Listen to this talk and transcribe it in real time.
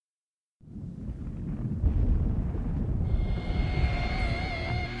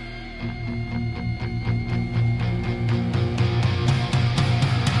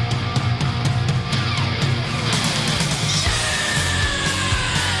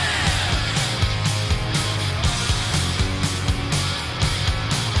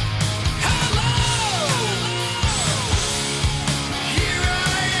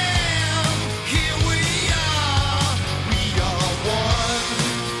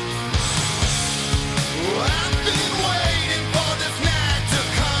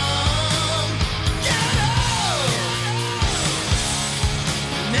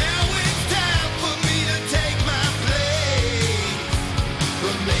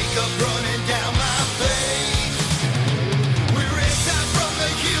makeup running down my face. We're inside from the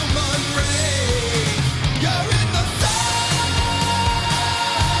human race. You're in the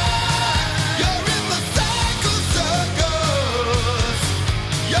You're in the cycle circus.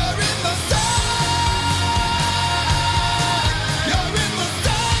 You're in the You're in the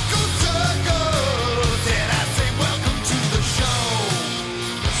cycle circus. And I say welcome to the show.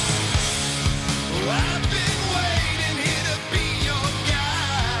 I've been waiting here to be your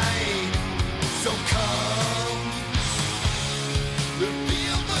guide. So come,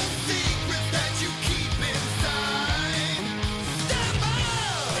 reveal the secrets that you keep inside. Step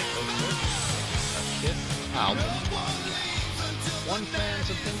up! Album. One fan's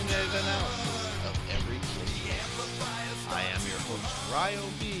opinionated analysis of every Kiss song. I am your host, Ryo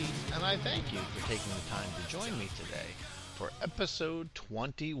B, and I thank you for taking the time to join me today for episode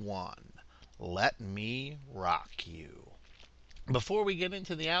 21, Let Me Rock You. Before we get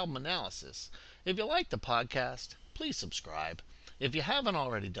into the album analysis, if you like the podcast, please subscribe. If you haven't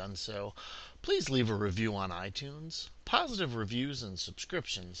already done so, please leave a review on iTunes. Positive reviews and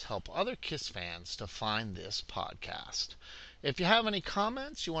subscriptions help other Kiss fans to find this podcast. If you have any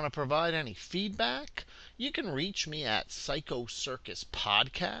comments, you want to provide any feedback, you can reach me at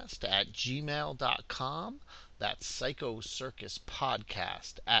psychocircuspodcast@gmail.com. That's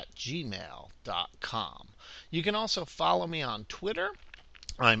psychocircuspodcast@gmail.com. You can also follow me on Twitter.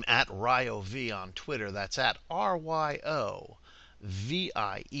 I'm at RyoV on Twitter. That's at RYOVIE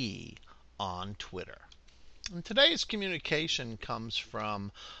on Twitter. And today's communication comes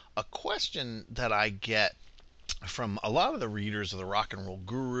from a question that I get from a lot of the readers of the Rock and Roll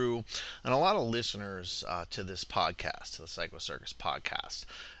Guru and a lot of listeners to this podcast, to the Psycho Circus podcast.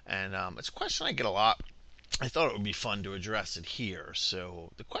 And it's a question I get a lot. I thought it would be fun to address it here.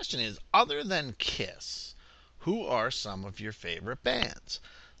 So the question is, other than Kiss, who are some of your favorite bands?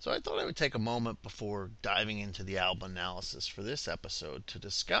 So I thought I would take a moment before diving into the album analysis for this episode to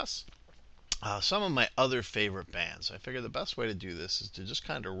discuss some of my other favorite bands. I figure the best way to do this is to just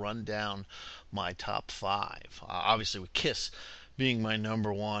kind of run down my top 5. Obviously with Kiss being my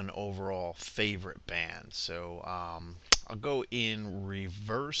number 1 overall favorite band. So I'll go in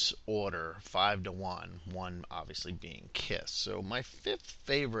reverse order, 5 to 1, 1 obviously being Kiss. So my 5th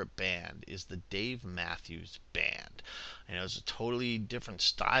favorite band is the Dave Matthews Band. You know, it's a totally different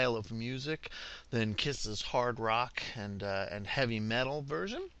style of music than Kiss's hard rock and heavy metal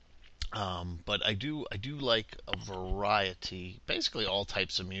version. But I do like a variety, basically all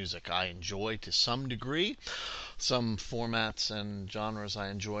types of music I enjoy to some degree. Some formats and genres I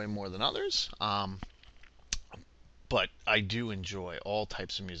enjoy more than others. But I do enjoy all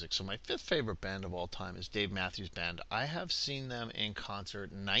types of music. So my 5th favorite band of all time is Dave Matthews Band. I have seen them in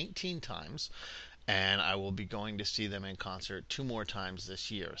concert 19 times. And I will be going to see them in concert 2 more times this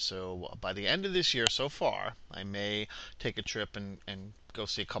year. So by the end of this year so far, I may take a trip and go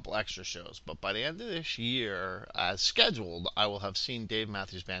see a couple extra shows. But by the end of this year, as scheduled, I will have seen Dave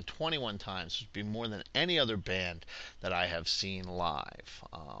Matthews Band 21 times, which would be more than any other band that I have seen live.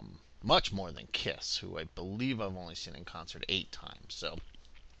 Much more than Kiss, who I believe I've only seen in concert 8 times. So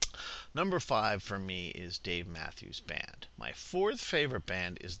number 5 for me is Dave Matthews Band. My 4th favorite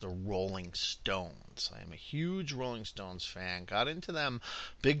band is the Rolling Stones. I am a huge Rolling Stones fan. Got into them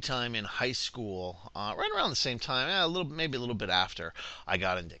big time in high school, right around the same time, maybe a little bit after I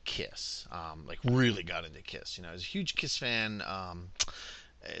got into Kiss. Really got into Kiss. You know, I was a huge Kiss fan.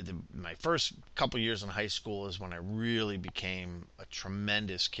 My first couple years in high school is when I really became a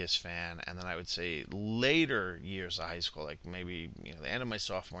tremendous Kiss fan, and then I would say later years of high school, like maybe the end of my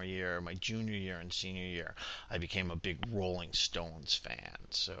sophomore year, my junior year, and senior year, I became a big Rolling Stones fan.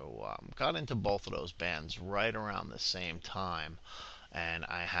 So got into both of those bands right around the same time. And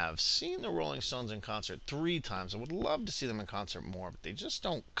I have seen the Rolling Stones in concert 3 times. I would love to see them in concert more, but they just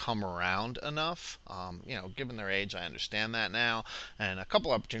don't come around enough. Given their age, I understand that now. And a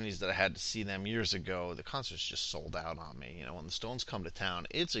couple opportunities that I had to see them years ago, the concerts just sold out on me. When the Stones come to town,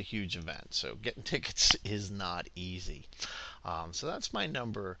 it's a huge event. So getting tickets is not easy. So that's my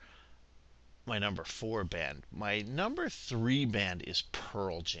number 4 band. My number 3 band is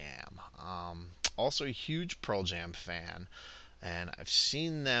Pearl Jam. Also a huge Pearl Jam fan. And I've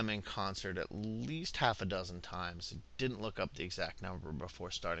seen them in concert at least half a dozen times. I didn't look up the exact number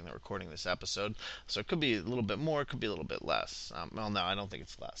before starting the recording of this episode, so it could be a little bit more, it could be a little bit less. No, I don't think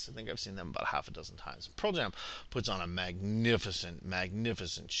it's less. I think I've seen them about half a dozen times. Pearl Jam puts on a magnificent,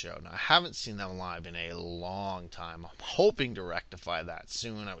 magnificent show. Now, I haven't seen them live in a long time. I'm hoping to rectify that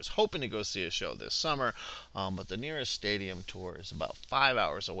soon. I was hoping to go see a show this summer, but the nearest stadium tour is about 5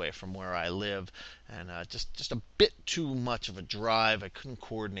 hours away from where I live, and just a bit too much of a drive. I couldn't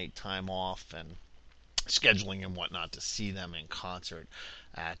coordinate time off and scheduling and whatnot to see them in concert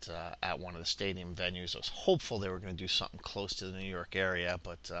at one of the stadium venues. I was hopeful they were going to do something close to the New York area,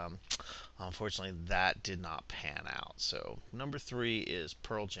 but unfortunately that did not pan out. So number 3 is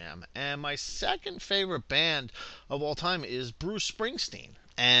Pearl Jam, and my second favorite band of all time is Bruce Springsteen.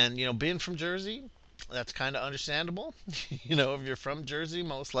 And being from Jersey, that's kind of understandable. If you're from Jersey,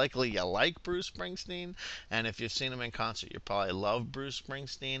 most likely you like Bruce Springsteen. And if you've seen him in concert, you probably love Bruce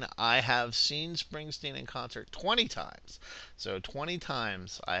Springsteen. I have seen Springsteen in concert 20 times. So 20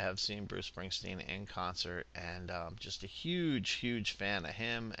 times I have seen Bruce Springsteen in concert, and just a huge, huge fan of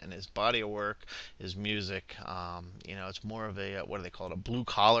him and his body of work, his music. It's more of a, what do they call it, a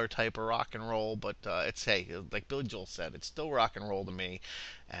blue-collar type of rock and roll. But it's, hey, like Billy Joel said, it's still rock and roll to me.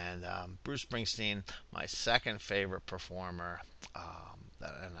 And Bruce Springsteen, my second favorite performer.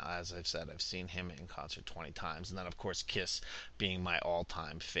 And as I've said, I've seen him in concert 20 times. And then, of course, Kiss being my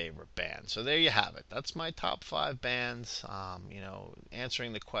all-time favorite band. So there you have it. That's my top 5 bands.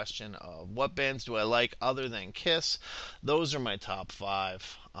 Answering the question of what bands do I like other than Kiss, those are my top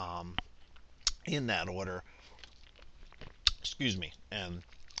 5 in that order. Excuse me. And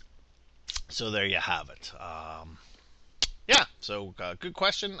so there you have it. Yeah, so good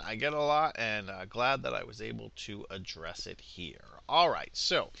question. I get it a lot, and glad that I was able to address it here. All right,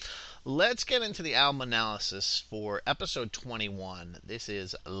 so let's get into the album analysis for episode 21. This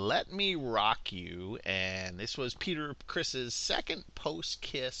is Let Me Rock You, and this was Peter Criss's second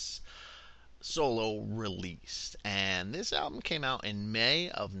post-Kiss solo release. And this album came out in May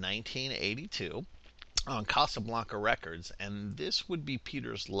of 1982 on Casablanca Records, and this would be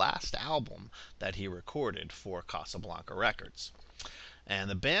Peter's last album that he recorded for Casablanca Records. And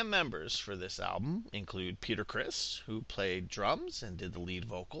the band members for this album include Peter Criss, who played drums and did the lead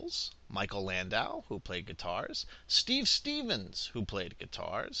vocals, Michael Landau, who played guitars, Steve Stevens, who played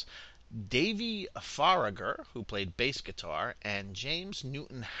guitars, Davey Farragher, who played bass guitar, and James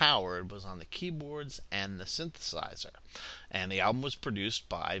Newton Howard was on the keyboards and the synthesizer. And the album was produced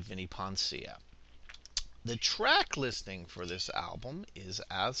by Vinnie Poncia. The track listing for this album is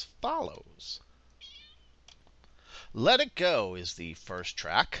as follows. Let It Go is the first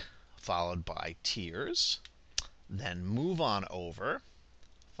track, followed by Tears, then Move On Over,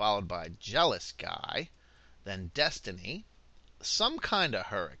 followed by Jealous Guy, then Destiny, Some Kinda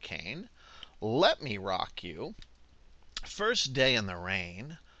Hurricane, Let Me Rock You, First Day in the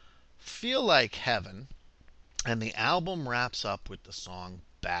Rain, Feel Like Heaven, and the album wraps up with the song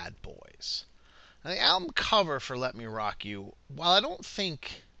Bad Boys. Now, the album cover for Let Me Rock You, while I don't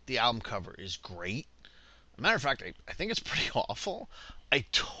think the album cover is great, as a matter of fact, I think it's pretty awful, I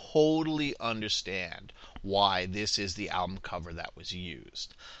totally understand why this is the album cover that was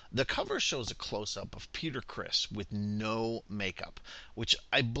used. The cover shows a close-up of Peter Criss with no makeup, which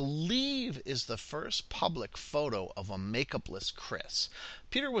I believe is the first public photo of a makeupless Criss.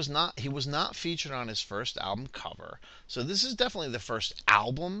 Peter was not featured on his first album cover, so this is definitely the first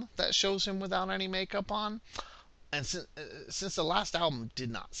album that shows him without any makeup on. And since the last album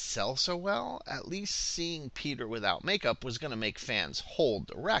did not sell so well, at least seeing Peter without makeup was going to make fans hold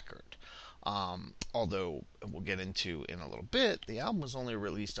the record. Although we'll get into in a little bit, the album was only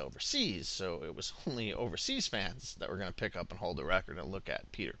released overseas, so it was only overseas fans that were going to pick up and hold the record and look at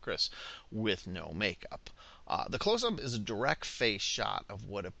Peter Criss with no makeup. The close-up is a direct face shot of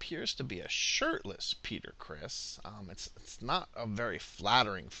what appears to be a shirtless Peter Criss. It's not a very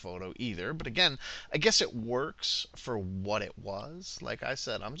flattering photo either, but again, I guess it works for what it was. Like I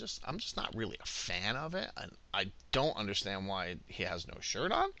said, I'm just not really a fan of it, and I don't understand why he has no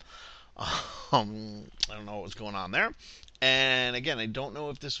shirt on. I don't know what's going on there. And again, I don't know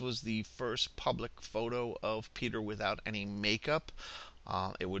if this was the first public photo of Peter without any makeup.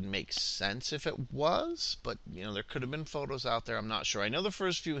 It would make sense if it was, but there could have been photos out there. I'm not sure. I know the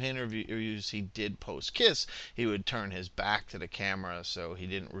first few interviews he did post-Kiss, he would turn his back to the camera, so he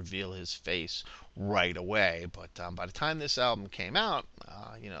didn't reveal his face right away. But by the time this album came out,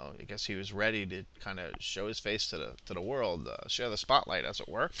 I guess he was ready to kind of show his face to the world, share the spotlight, as it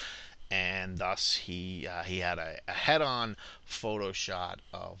were. And thus he had a head-on photo shot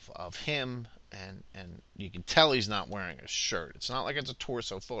of him, and you can tell he's not wearing a shirt. It's not like it's a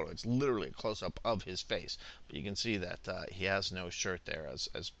torso photo. It's literally a close-up of his face. But you can see that he has no shirt there,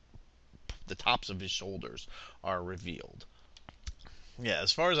 as the tops of his shoulders are revealed. Yeah,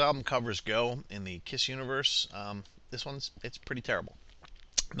 as far as album covers go in the Kiss universe, this it's pretty terrible.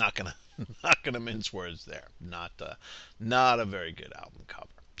 Not gonna mince words there. Not a very good album cover.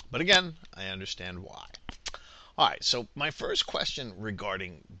 But again, I understand why. All right, so my first question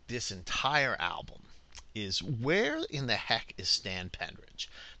regarding this entire album is where in the heck is Stan Pendridge?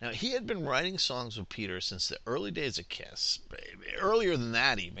 Now, he had been writing songs with Peter since the early days of Kiss, earlier than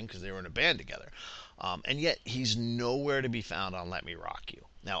that even, because they were in a band together. And yet, he's nowhere to be found on Let Me Rock You.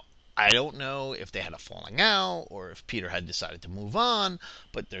 Now, I don't know if they had a falling out or if Peter had decided to move on,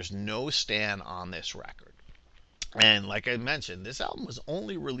 but there's no Stan on this record. And like I mentioned, this album was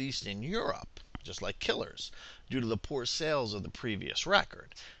only released in Europe, just like Killers, due to the poor sales of the previous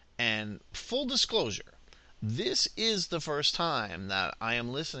record. And full disclosure, this is the first time that I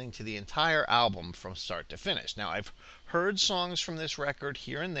am listening to the entire album from start to finish. Now, I've heard songs from this record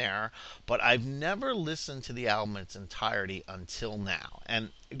here and there, but I've never listened to the album in its entirety until now. And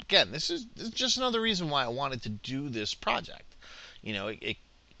again, this is just another reason why I wanted to do this project. You know, it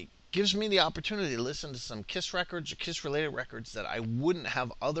gives me the opportunity to listen to some Kiss records or Kiss related records that I wouldn't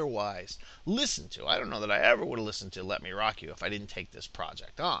have otherwise listened to. I don't know that I ever would have listened to Let Me Rock You if I didn't take this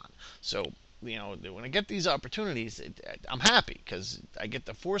project on. So, you know, when I get these opportunities, I'm happy because I get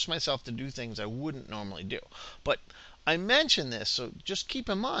to force myself to do things I wouldn't normally do. But I mention this, so just keep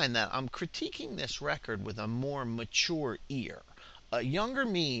in mind that I'm critiquing this record with a more mature ear. A younger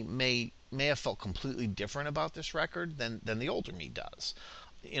me may have felt completely different about this record than the older me does.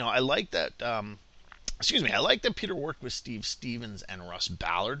 You know, I like that. I like that Peter worked with Steve Stevens and Russ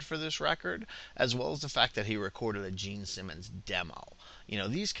Ballard for this record, as well as the fact that he recorded a Gene Simmons demo. You know,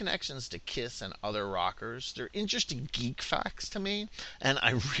 these connections to Kiss and other rockers, they're interesting geek facts to me, and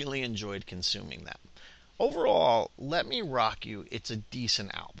I really enjoyed consuming them. Overall, Let Me Rock You, it's a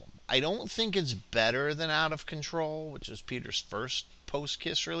decent album. I don't think it's better than Out of Control, which was Peter's first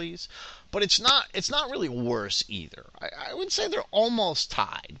post-Kiss release, but it's not really worse either. I would say they're almost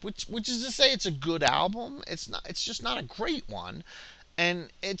tied, which is to say it's a good album. It's just not a great one, and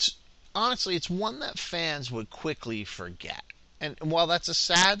it's honestly it's one that fans would quickly forget. And while that's a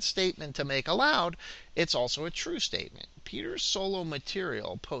sad statement to make aloud, it's also a true statement. Peter's solo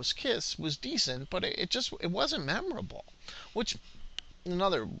material post-Kiss was decent, but it wasn't memorable, which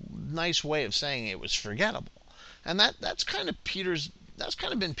another nice way of saying it was forgettable. And that's kind of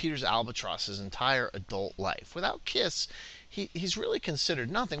been Peter's albatross his entire adult life. Without Kiss, he's really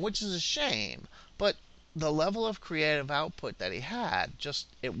considered nothing, which is a shame. But the level of creative output that he had,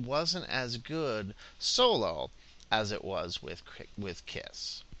 it wasn't as good solo as it was with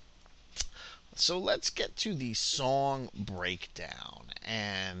Kiss. So let's get to the song breakdown.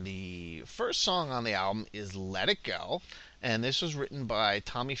 And the first song on the album is Let It Go. And this was written by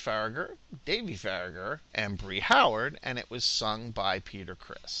Tommy Farragher, Davey Farragher, and Bree Howard, and it was sung by Peter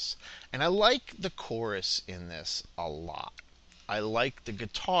Criss. And I like the chorus in this a lot. I like the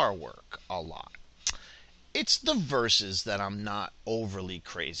guitar work a lot. It's the verses that I'm not overly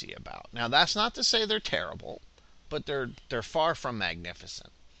crazy about. Now, that's not to say they're terrible, but they're far from magnificent.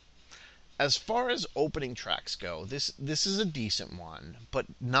 As far as opening tracks go, this is a decent one, but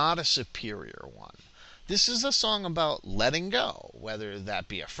not a superior one. This is a song about letting go, whether that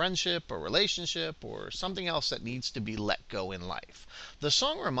be a friendship, a relationship, or something else that needs to be let go in life. The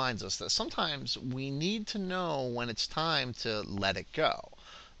song reminds us that sometimes we need to know when it's time to let it go.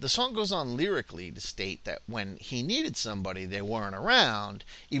 The song goes on lyrically to state that when he needed somebody, they weren't around,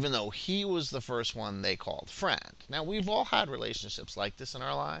 even though he was the first one they called friend. Now, we've all had relationships like this in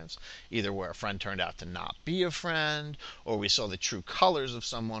our lives, either where a friend turned out to not be a friend, or we saw the true colors of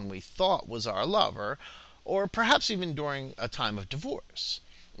someone we thought was our lover, or perhaps even during a time of divorce.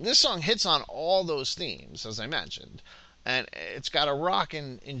 This song hits on all those themes, as I mentioned, and it's got a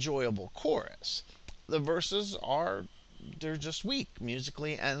rockin', enjoyable chorus. The verses they're just weak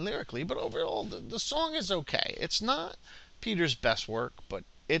musically and lyrically, but overall the song is okay. It's not Peter's best work, but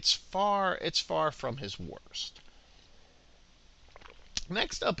it's far from his worst.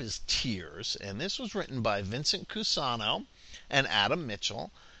 Next up is Tears, and this was written by Vincent Cusano and Adam Mitchell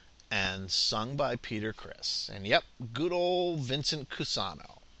and sung by Peter Criss. And yep, good old Vincent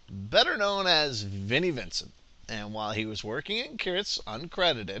Cusano, better known as Vinnie Vincent. And while he was working in Kiss,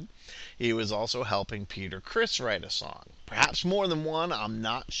 uncredited, he was also helping Peter Criss write a song. Perhaps more than one, I'm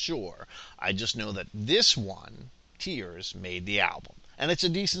not sure. I just know that this one, Tears, made the album. And it's a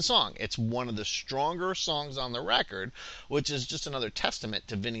decent song. It's one of the stronger songs on the record, which is just another testament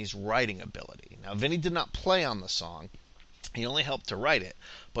to Vinnie's writing ability. Now, Vinnie did not play on the song. He only helped to write it.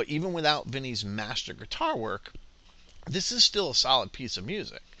 But even without Vinnie's master guitar work, this is still a solid piece of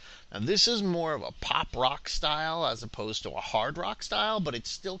music. Now, this is more of a pop rock style as opposed to a hard rock style, but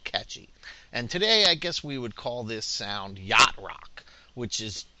it's still catchy. And today, I guess we would call this sound yacht rock, which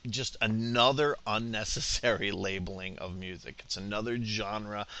is just another unnecessary labeling of music. It's another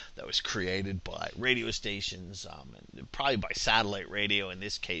genre that was created by radio stations, and probably by satellite radio. In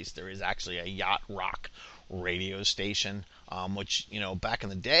this case, there is actually a yacht rock radio station, which, back in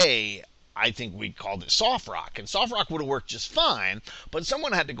the day, I think we called it soft rock, and soft rock would have worked just fine, but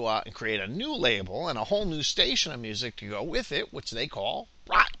someone had to go out and create a new label and a whole new station of music to go with it, which they call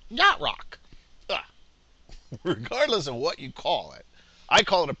yacht rock. Ugh. Regardless of what you call it, I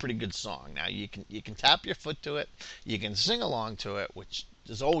call it a pretty good song. Now you can tap your foot to it, you can sing along to it, which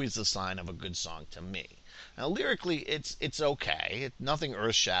is always the sign of a good song to me. Now lyrically, it's okay. Nothing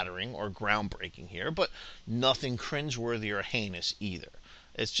earth-shattering or groundbreaking here, but nothing cringeworthy or heinous either.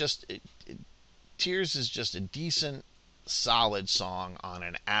 It's just Tears is just a decent, solid song on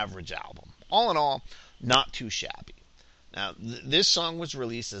an average album. All in all, not too shabby. Now, this song was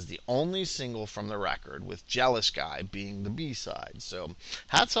released as the only single from the record, with Jealous Guy being the B-side. So,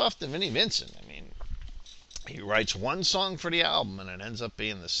 hats off to Vinnie Vincent. I mean, he writes one song for the album, and it ends up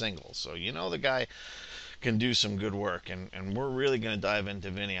being the single. So, the guy can do some good work. And we're really going to dive into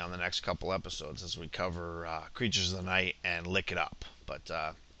Vinnie on the next couple episodes as we cover Creatures of the Night and Lick It Up.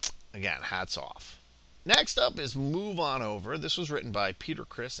 But, again, hats off. Next up is Move On Over. This was written by Peter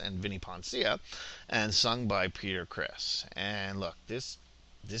Criss and Vinnie Poncia and sung by Peter Criss. And look, this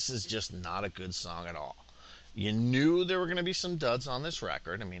is just not a good song at all. You knew there were going to be some duds on this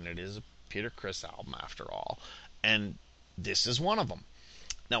record. I mean, it is a Peter Criss album after all. And this is one of them.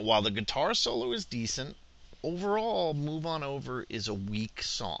 Now, while the guitar solo is decent, overall, Move On Over is a weak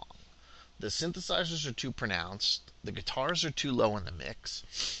song. The synthesizers are too pronounced, the guitars are too low in the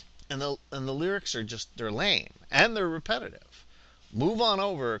mix, and the lyrics are they're lame, and they're repetitive. Move on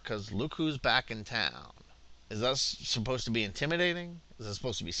over, because look who's back in town. Is that supposed to be intimidating? Is that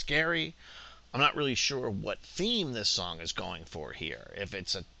supposed to be scary? I'm not really sure what theme this song is going for here. If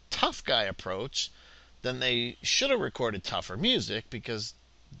it's a tough guy approach, then they should have recorded tougher music, because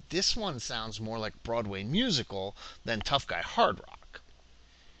this one sounds more like Broadway musical than tough guy hard rock.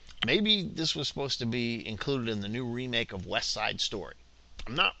 Maybe this was supposed to be included in the new remake of West Side Story.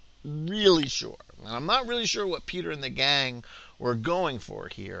 I'm not really sure. And I'm not really sure what Peter and the gang were going for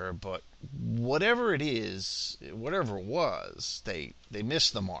here, but whatever it is, whatever it was, they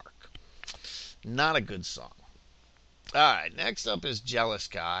missed the mark. Not a good song. Alright, next up is Jealous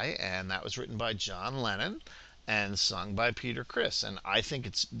Guy, and that was written by John Lennon and sung by Peter Criss. And I think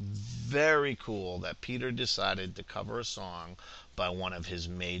it's very cool that Peter decided to cover a song by one of his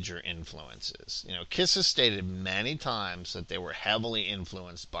major influences. Kiss has stated many times that they were heavily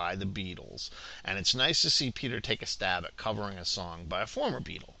influenced by the Beatles, and it's nice to see Peter take a stab at covering a song by a former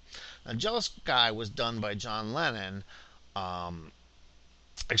Beatle. Now, Jealous Guy was done by John Lennon.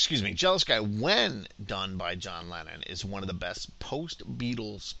 Jealous Guy, when done by John Lennon, is one of the best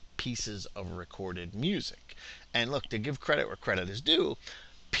post-Beatles pieces of recorded music. And look, to give credit where credit is due,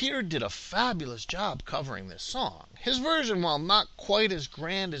 Peter did a fabulous job covering this song. His version, while not quite as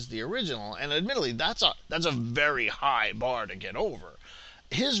grand as the original, and admittedly that's a very high bar to get over,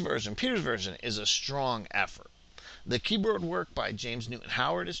 his version, Peter's version, is a strong effort. The keyboard work by James Newton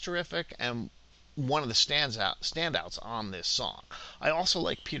Howard is terrific, and one of the standouts on this song. I also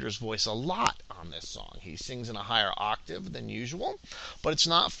like Peter's voice a lot on this song. He sings in a higher octave than usual, but it's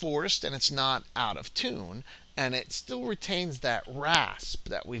not forced and it's not out of tune, and it still retains that rasp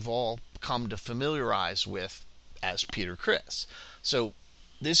that we've all come to familiarize with as Peter Criss. So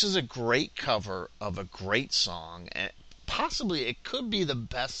this is a great cover of a great song, and possibly it could be the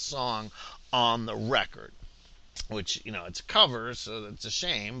best song on the record, which, it's a cover, so it's a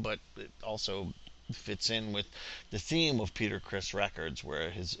shame, but it also fits in with the theme of Peter Criss records, where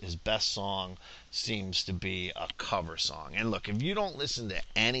his best song seems to be a cover song. And look, if you don't listen to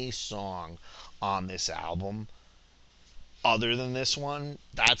any song on this album other than this one,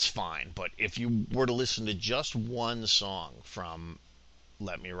 that's fine. But if you were to listen to just one song from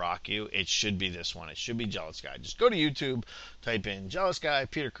Let Me Rock You, it should be this one. It should be Jealous Guy. Just go to YouTube, type in Jealous Guy,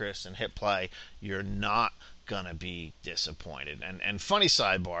 Peter Criss, and hit play. You're not gonna be disappointed. And funny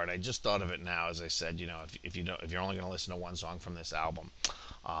sidebar, and I just thought of it now, as I said, if you're only gonna listen to one song from this album,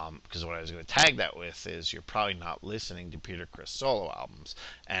 because what I was going to tag that with is you're probably not listening to Peter Criss solo albums.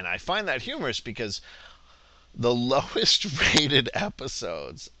 And I find that humorous because the lowest rated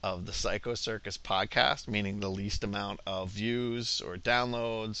episodes of the Psycho Circus podcast, meaning the least amount of views or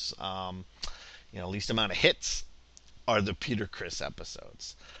downloads, least amount of hits, are the Peter Criss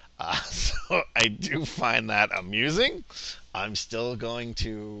episodes. So I do find that amusing. I'm still going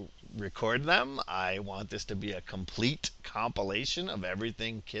to record them. I want this to be a complete compilation of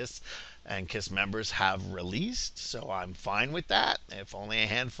everything Kiss and Kiss members have released, so I'm fine with that. If only a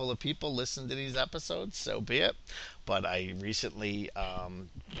handful of people listen to these episodes, so be it. But I recently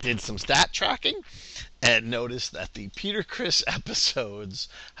did some stat tracking and noticed that the Peter Criss episodes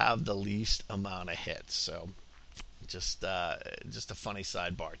have the least amount of hits. So just a funny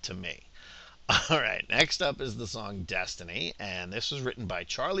sidebar to me. All right, next up is the song Destiny, and this was written by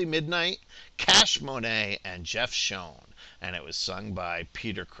Charlie Midnight, Cash Monet, and Jeff Schoen, and it was sung by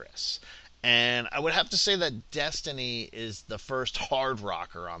Peter Criss. And I would have to say that Destiny is the first hard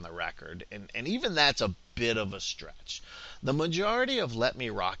rocker on the record, and even that's a bit of a stretch. The majority of Let Me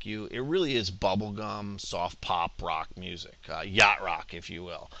Rock You, it really is bubblegum, soft pop rock music, yacht rock, if you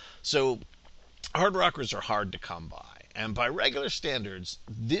will. So hard rockers are hard to come by. And by regular standards,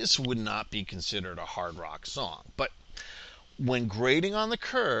 this would not be considered a hard rock song. But when grading on the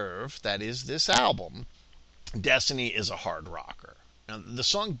curve, that is this album, Destiny is a hard rocker. Now, the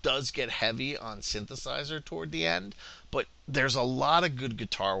song does get heavy on synthesizer toward the end, but there's a lot of good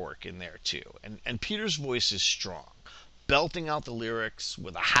guitar work in there too. And Peter's voice is strong, belting out the lyrics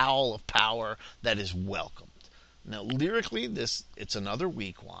with a howl of power that is welcomed. Now, lyrically, it's another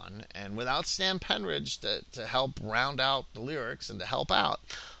weak one, and without Stan Penridge to help round out the lyrics and to help out,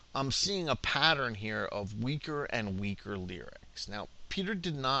 I'm seeing a pattern here of weaker and weaker lyrics. Now, Peter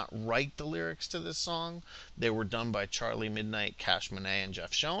did not write the lyrics to this song. They were done by Charlie Midnight, Cash Monet, and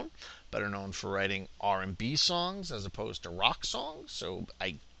Jeff Schoen, better known for writing R&B songs as opposed to rock songs, so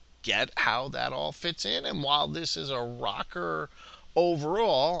I get how that all fits in, and while this is a rocker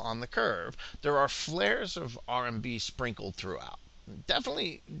overall on the curve, there are flares of R&B sprinkled throughout.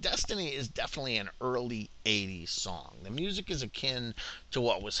 Destiny is definitely an early 80s song. The music is akin to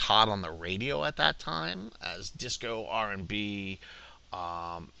what was hot on the radio at that time, as disco, R&B,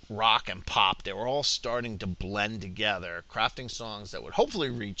 rock, and pop, they were all starting to blend together, crafting songs that would hopefully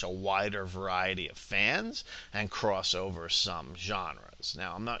reach a wider variety of fans and cross over some genres.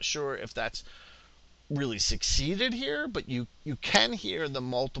 Now, I'm not sure if that's really succeeded here, but you can hear the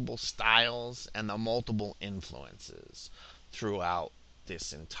multiple styles and the multiple influences throughout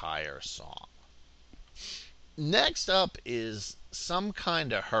this entire song. Next up is Some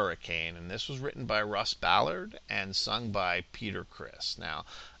Kind of Hurricane, and this was written by Russ Ballard and sung by Peter Criss. Now,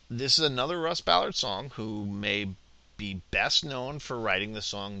 this is another Russ Ballard song who may be best known for writing the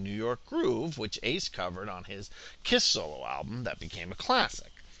song New York Groove, which Ace covered on his Kiss solo album that became a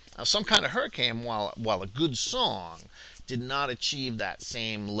classic. Now, Some Kind of Hurricane, while a good song, did not achieve that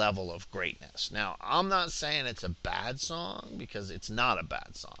same level of greatness. Now, I'm not saying it's a bad song, because it's not a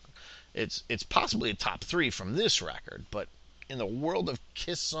bad song. It's possibly a top 3 from this record, but in the world of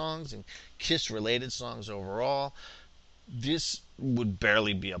Kiss songs and Kiss-related songs overall, this would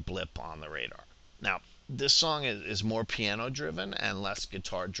barely be a blip on the radar. Now, this song is more piano-driven and less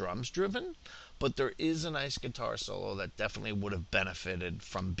guitar-drums-driven, but there is a nice guitar solo that definitely would have benefited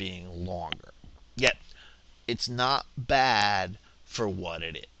from being longer. Yet, it's not bad for what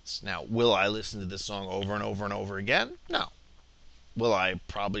it is. Now, will I listen to this song over and over and over again? No. Will I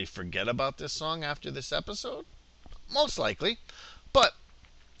probably forget about this song after this episode? Most likely. But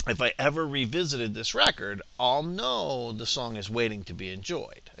if I ever revisited this record, I'll know the song is waiting to be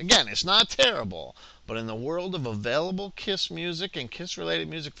enjoyed. Again, it's not terrible, but in the world of available Kiss music and Kiss-related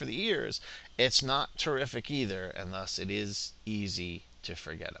music for the ears, it's not terrific either, and thus it is easy to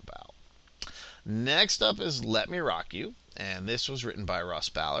forget about. Next up is Let Me Rock You, and this was written by Russ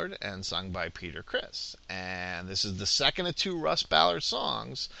Ballard and sung by Peter Criss. And this is the second of 2 Russ Ballard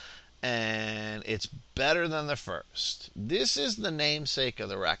songs, and it's better than the first. This is the namesake of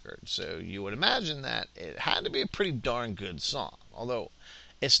the record, so you would imagine that it had to be a pretty darn good song, although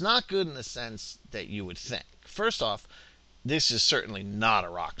it's not good in the sense that you would think. First off, this is certainly not a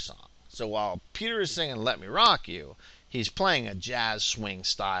rock song. So while Peter is singing Let Me Rock You, he's playing a jazz swing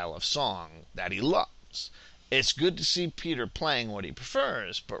style of song that he loves. It's good to see Peter playing what he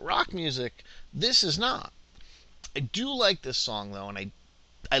prefers, but rock music, this is not. I do like this song, though, and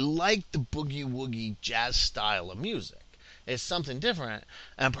I like the boogie-woogie jazz style of music. It's something different,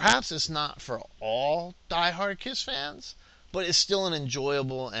 and perhaps it's not for all die-hard Kiss fans, but it's still an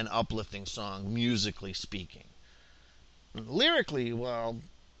enjoyable and uplifting song, musically speaking. Lyrically, well,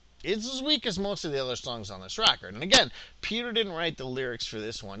 it's as weak as most of the other songs on this record. And again, Peter didn't write the lyrics for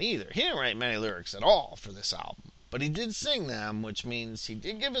this one either. He didn't write many lyrics at all for this album. But he did sing them, which means he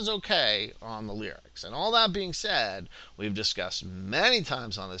did give his okay on the lyrics. And all that being said, we've discussed many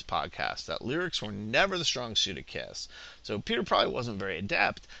times on this podcast that lyrics were never the strong suit of Kiss. So Peter probably wasn't very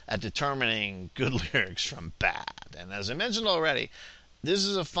adept at determining good lyrics from bad. And as I mentioned already, this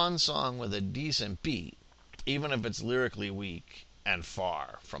is a fun song with a decent beat, even if it's lyrically weak and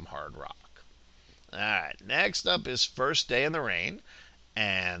far from hard rock. All right, next up is First Day in the Rain,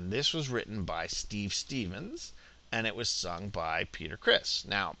 and this was written by Steve Stevens, and it was sung by Peter Criss.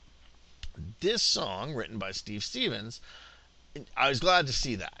 Now, this song, written by Steve Stevens, I was glad to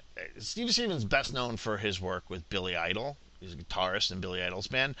see that. Steve Stevens is best known for his work with Billy Idol. He's a guitarist in Billy Idol's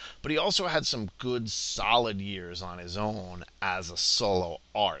band, but he also had some good, solid years on his own as a solo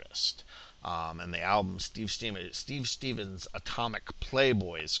artist. And the album Steve Stevens' Atomic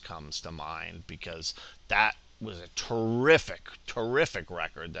Playboys comes to mind because that was a terrific, terrific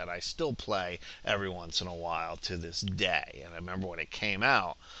record that I still play every once in a while to this day. And I remember when it came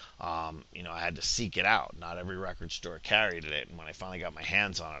out, I had to seek it out. Not every record store carried it. And when I finally got my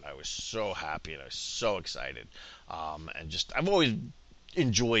hands on it, I was so happy and I was so excited. I've always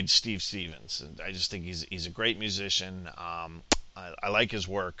enjoyed Steve Stevens. And I just think he's a great musician. I like his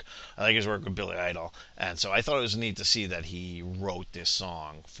work. I like his work with Billy Idol, and so I thought it was neat to see that he wrote this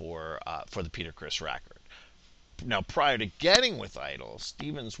song for the Peter Criss record. Now, prior to getting with Idol,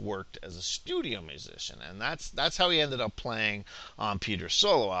 Stevens worked as a studio musician, and that's how he ended up playing on Peter's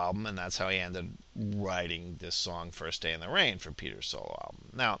solo album, and that's how he ended writing this song "First Day in the Rain" for Peter's solo album.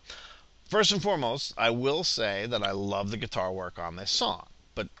 Now, first and foremost, I will say that I love the guitar work on this song,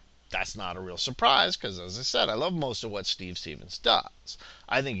 but that's not a real surprise because, as I said, I love most of what Steve Stevens does.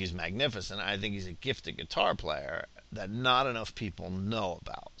 I think he's magnificent. I think he's a gifted guitar player that not enough people know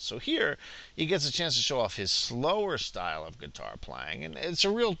about. So here, he gets a chance to show off his slower style of guitar playing, and it's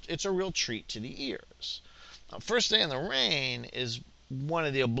a real treat to the ears. Now, First Day in the Rain is one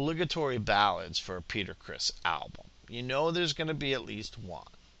of the obligatory ballads for a Peter Criss album. You know there's going to be at least one.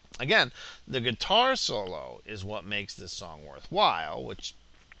 Again, the guitar solo is what makes this song worthwhile, which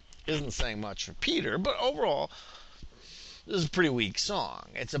isn't saying much for Peter, but overall, this is a pretty weak song.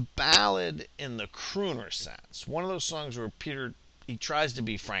 It's a ballad in the crooner sense. One of those songs where Peter, he tries to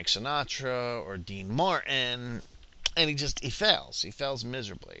be Frank Sinatra or Dean Martin, and he fails. He fails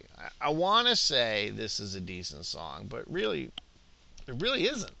miserably. I want to say this is a decent song, but really, it really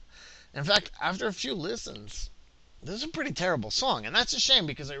isn't. In fact, after a few listens, this is a pretty terrible song, and that's a shame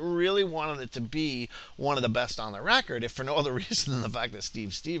because I really wanted it to be one of the best on the record, if for no other reason than the fact that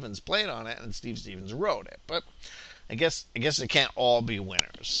Steve Stevens played on it and Steve Stevens wrote it. But I guess it can't all be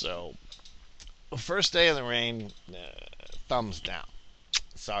winners. So, First Day in the Rain, thumbs down.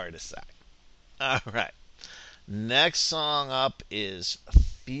 Sorry to say. All right. Next song up is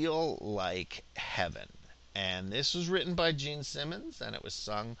Feel Like Heaven. And this was written by Gene Simmons, and it was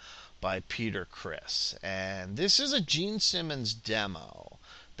sung by Peter Criss. And this is a Gene Simmons demo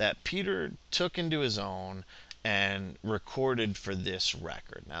that Peter took into his own and recorded for this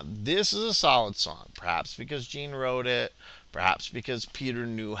record. Now, this is a solid song, perhaps because Gene wrote it, perhaps because Peter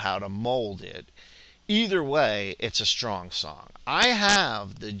knew how to mold it. Either way, it's a strong song. I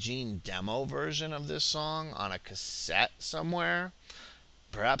have the Gene demo version of this song on a cassette somewhere.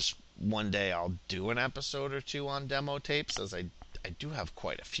 Perhaps one day I'll do an episode or two on demo tapes, as I do have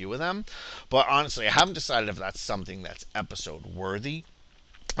quite a few of them. But honestly, I haven't decided if that's something that's episode worthy.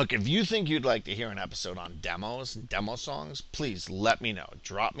 Look, if you think you'd like to hear an episode on demos and demo songs, please let me know.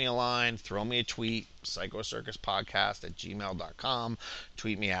 Drop me a line, throw me a tweet, psychocircuspodcast@gmail.com.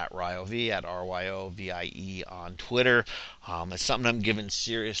 Tweet me at RyoV, at RYOVIE on Twitter. It's something I'm giving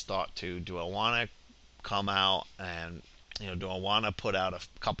serious thought to. Do I want to come out and do I want to put out a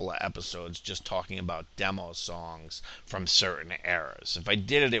couple of episodes just talking about demo songs from certain eras? If I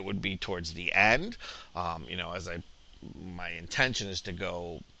did it, it would be towards the end. My intention is to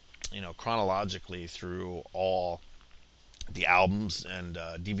go, chronologically through all the albums and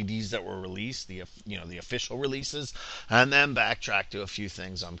DVDs that were released, the official releases, and then backtrack to a few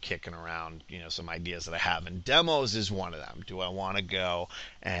things I'm kicking around, some ideas that I have. And demos is one of them. Do I want to go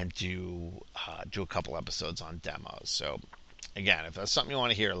and do a couple episodes on demos? So, again, if that's something you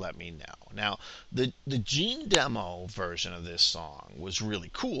want to hear, let me know. Now, the Gene demo version of this song was really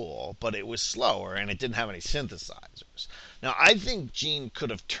cool, but it was slower and it didn't have any synthesizers. Now, I think Gene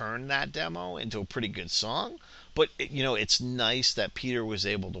could have turned that demo into a pretty good song, but it's nice that Peter was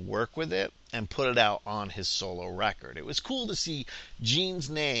able to work with it and put it out on his solo record. It was cool to see Gene's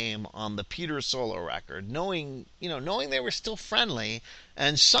name on the Peter solo record, knowing they were still friendly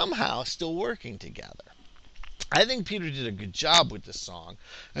and somehow still working together. I think Peter did a good job with this song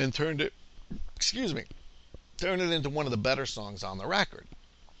and turned it into one of the better songs on the record.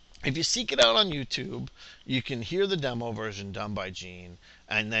 If you seek it out on YouTube, you can hear the demo version done by Gene,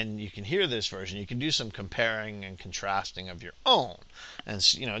 and then you can hear this version. You can do some comparing and contrasting of your own, and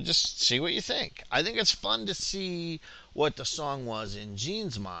just see what you think. I think it's fun to see what the song was in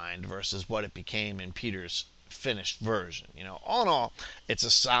Gene's mind versus what it became in Peter's finished version. All in all, it's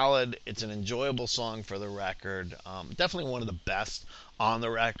it's an enjoyable song for the record. Definitely one of the best on the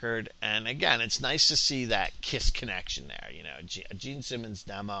record. And again, it's nice to see that Kiss connection there. A Gene Simmons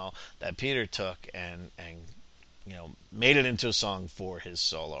demo that Peter took and made it into a song for his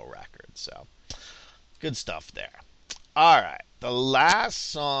solo record. So good stuff there. All right, the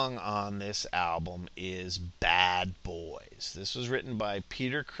last song on this album is Bad Boys. This was written by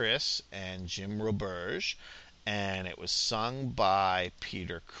Peter Criss and Jim Roberge, and it was sung by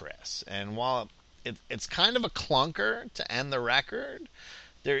Peter Criss. And while it's kind of a clunker to end the record,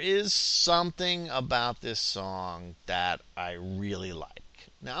 there is something about this song that I really like.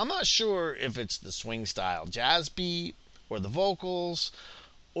 Now, I'm not sure if it's the swing style jazz beat or the vocals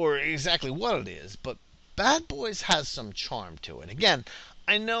or exactly what it is, but Bad Boys has some charm to it. Again,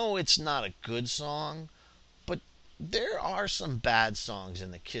 I know it's not a good song, but there are some bad songs in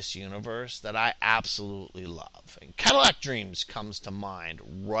the Kiss universe that I absolutely love. And Cadillac Dreams comes to mind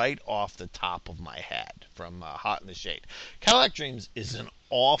right off the top of my head from Hot in the Shade. Cadillac Dreams is an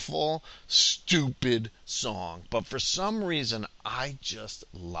awful, stupid song, but for some reason, I just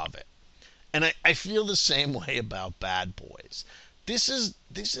love it. And I feel the same way about Bad Boys. This is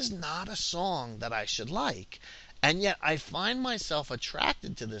not a song that I should like, and yet I find myself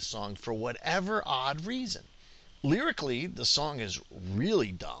attracted to this song for whatever odd reason. Lyrically, the song is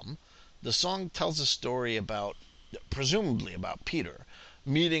really dumb. The song tells a story presumably about Peter,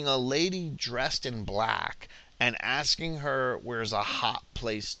 meeting a lady dressed in black and asking her where's a hot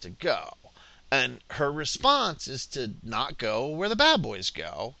place to go. And her response is to not go where the bad boys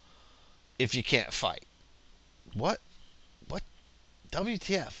go if you can't fight. What?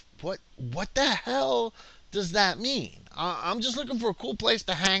 WTF? What the hell does that mean? I'm just looking for a cool place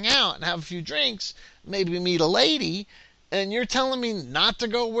to hang out and have a few drinks, maybe meet a lady, and you're telling me not to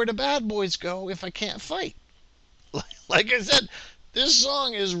go where the bad boys go if I can't fight. Like I said, this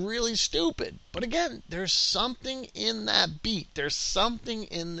song is really stupid. But again, there's something in that beat. There's something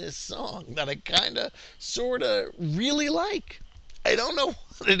in this song that I kind of, sort of, really like. I don't know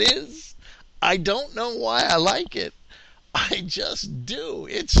what it is. I don't know why I like it. I just do.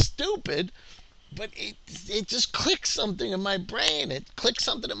 It's stupid, but it just clicks something in my brain. It clicks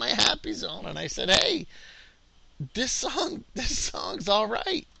something in my happy zone, and I said, hey, this song's all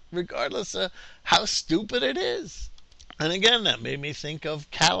right, regardless of how stupid it is. And again, that made me think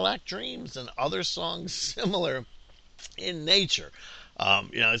of Cadillac Dreams and other songs similar in nature.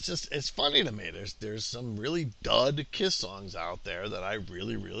 It's funny to me. There's some really dud Kiss songs out there that I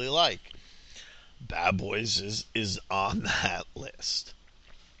really, really like. Bad Boys is on that list.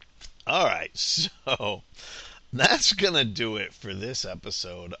 All right, so that's going to do it for this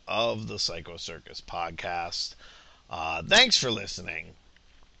episode of the Psycho Circus podcast. Thanks for listening.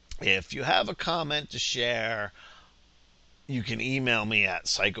 If you have a comment to share, you can email me at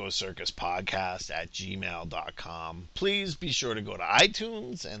psychocircuspodcast@gmail.com. Please be sure to go to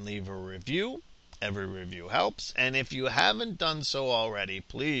iTunes and leave a review. Every review helps. And if you haven't done so already,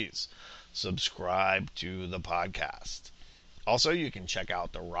 please subscribe to the podcast. Also, you can check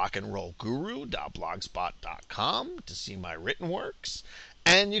out the rockandrollguru.blogspot.com to see my written works.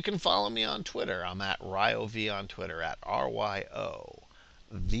 And you can follow me on Twitter. I'm at RyoV on Twitter, at RYOVIE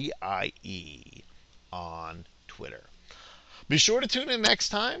on Twitter. Be sure to tune in next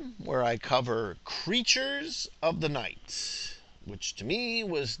time where I cover Creatures of the Night, which to me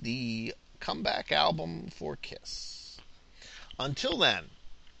was the comeback album for Kiss. Until then,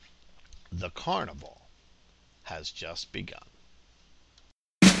 the carnival has just begun.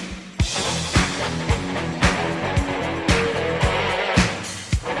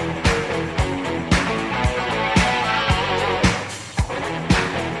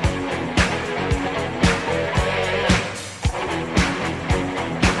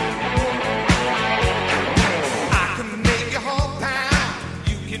 I can make your heart pound.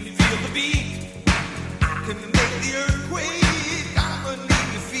 You can feel the beat. I can make the earth